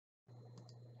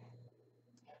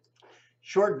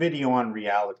Short video on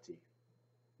reality.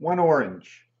 One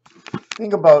orange.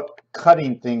 Think about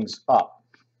cutting things up,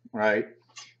 right?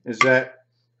 Is that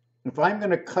if I'm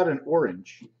going to cut an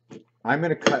orange, I'm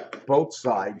going to cut both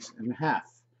sides in half.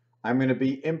 I'm going to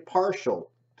be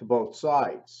impartial to both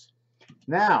sides.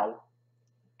 Now,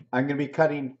 I'm going to be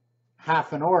cutting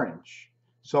half an orange.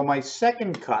 So my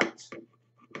second cut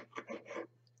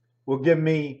will give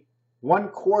me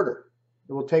 1/4.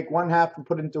 It will take 1/2 and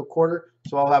put it into a quarter.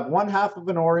 So I'll have 1/2 of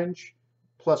an orange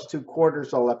plus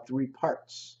 2/4. I'll have 3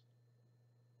 parts.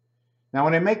 Now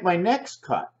when I make my next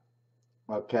cut,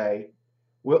 okay,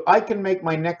 well, I can make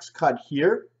my next cut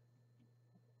here,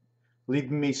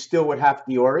 leaving me still with half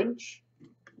the orange,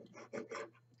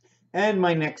 and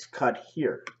my next cut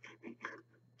here.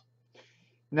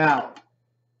 Now,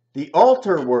 the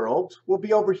altar world will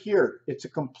be over here. It's a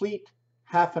complete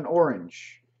half an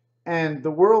orange. And the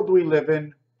world we live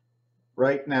in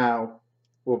right now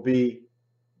will be,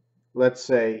 let's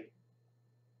say,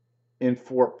 in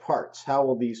 4 parts. How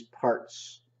will these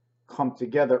parts come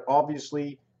together?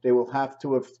 Obviously, they will have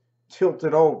to have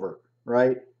tilted over,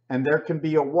 right? And there can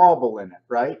be a wobble in it,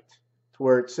 right? To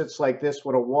where it sits like this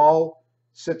with a wall,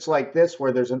 sits like this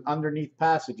where there's an underneath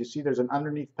passage. You see there's an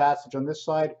underneath passage on this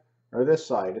side or this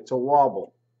side. It's a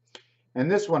wobble. And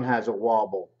this one has a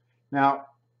wobble. Now,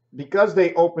 because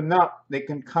they open up, they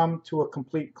can come to a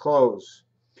complete close.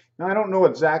 Now, I don't know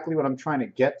exactly what I'm trying to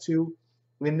get to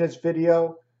in this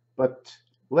video, but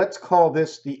let's call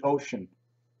this the ocean.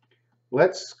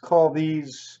 Let's call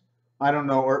these, I don't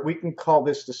know, or we can call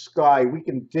this the sky. We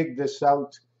can dig this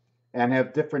out and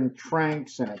have different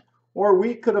tranks in it. Or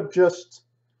we could have just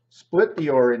split the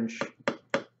orange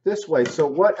this way. So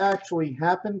what actually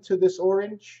happened to this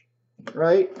orange,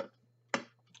 right?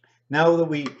 Now that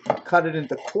we cut it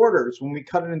into quarters, when we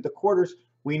cut it into quarters,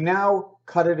 we now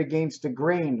cut it against the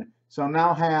grain. So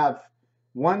now have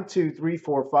 1, 2, 3,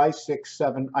 4, 5, 6,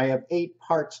 7. I have 8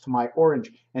 parts to my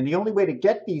orange. And the only way to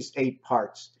get these 8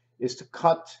 parts is to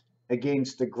cut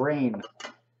against the grain.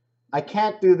 I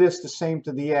can't do this the same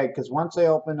to the egg because once I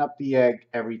open up the egg,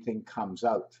 everything comes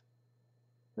out.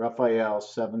 Raphael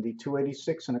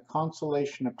 7286 in A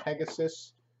Consolation of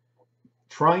Pegasus,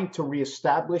 trying to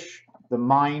reestablish the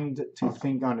mind to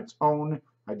think on its own.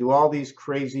 I do all these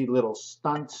crazy little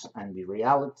stunts, and the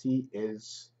reality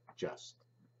is just.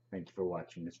 Thank you for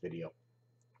watching this video.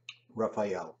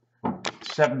 Raphael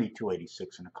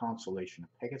 7286 in A Consolation of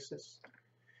Pegasus.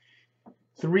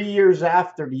 3 years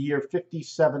after the year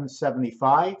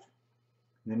 5775.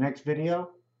 In the next video,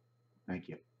 thank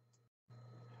you.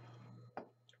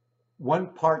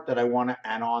 One part that I want to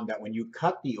add on, that when you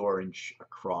cut the orange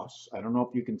across, I don't know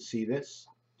if you can see this,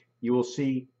 you will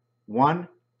see 1,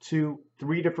 2,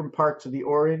 3 different parts of the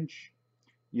orange.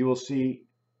 You will see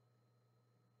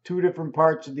 2 different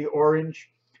parts of the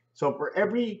orange. So for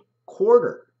every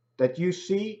quarter that you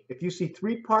see, if you see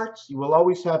 3 parts, you will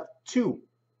always have 2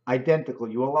 identical.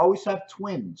 You will always have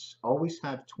twins. Always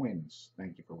have twins.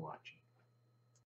 Thank you for watching.